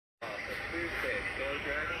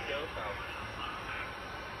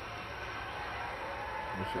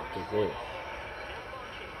This shit took off.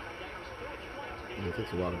 Yeah, it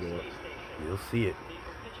takes a while to go up. You'll see it.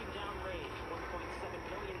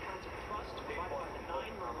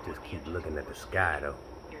 Just keep looking at the sky, though.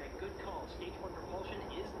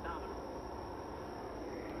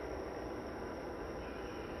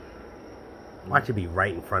 Watch it be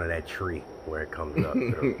right in front of that tree where it comes up.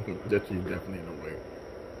 That tree definitely in the way.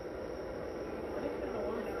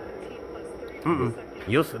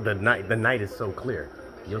 You'll see, the night is so clear.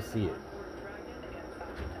 You'll see it.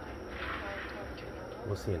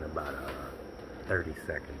 We'll see in about 30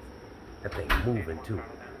 seconds. That thing moving too.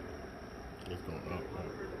 It's going up.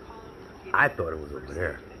 I thought it was over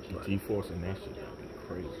there. G-force and that shit would be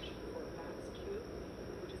crazy.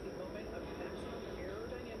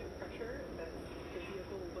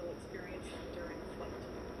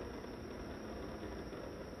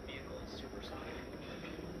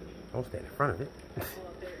 Don't stand in front of it. It's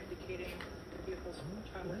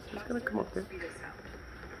just gonna come up there.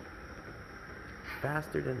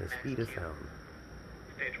 Faster than the speed of sound.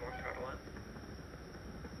 Stage 1, throttle on.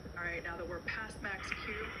 Alright, now that we're past max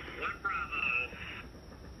Q. 1 Bravo.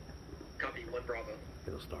 Copy, 1 Bravo.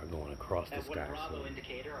 It'll start going across the That sky. 1 Bravo So.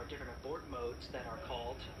 indicator are different abort modes that are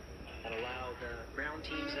called that allow the ground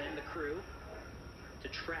teams and the crew to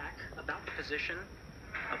track about the position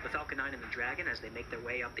of the Falcon 9 and the Dragon as they make their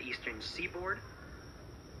way up the eastern seaboard.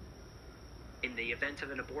 In the event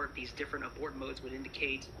of an abort, these different abort modes would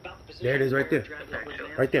indicate about the position. There it is, right there.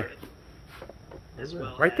 Right there. As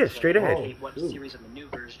well Right there, as, straight ahead. indicate what series of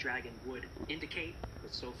maneuvers Dragon would indicate.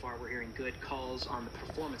 But so far, we're hearing good calls on the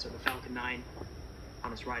performance of the Falcon 9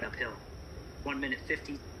 on its ride uphill. 1 minute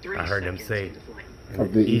 53 I heard them seconds say into flight.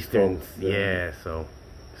 Of the Eastern, East Coast, yeah, so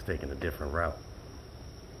it's taking a different route.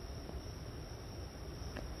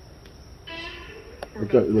 We're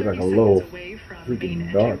Look about like 30 a little seconds away from freaking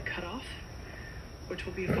main dark. engine cutoff, which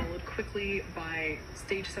will be followed quickly by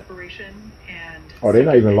stage separation and Oh, they're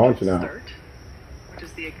not even second launching out. start, which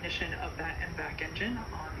is the ignition of that MVAC engine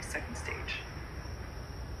on the second stage.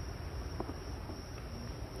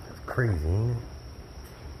 That's crazy, ain't it?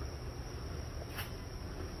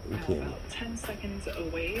 You Now can't. about 10 seconds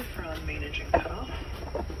away from main engine cutoff.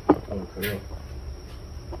 Oh, cut off.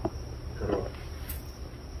 Cut off.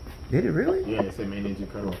 Did it really? Yeah, it said main engine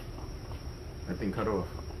cut off. That thing cut off.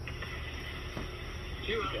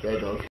 There it goes.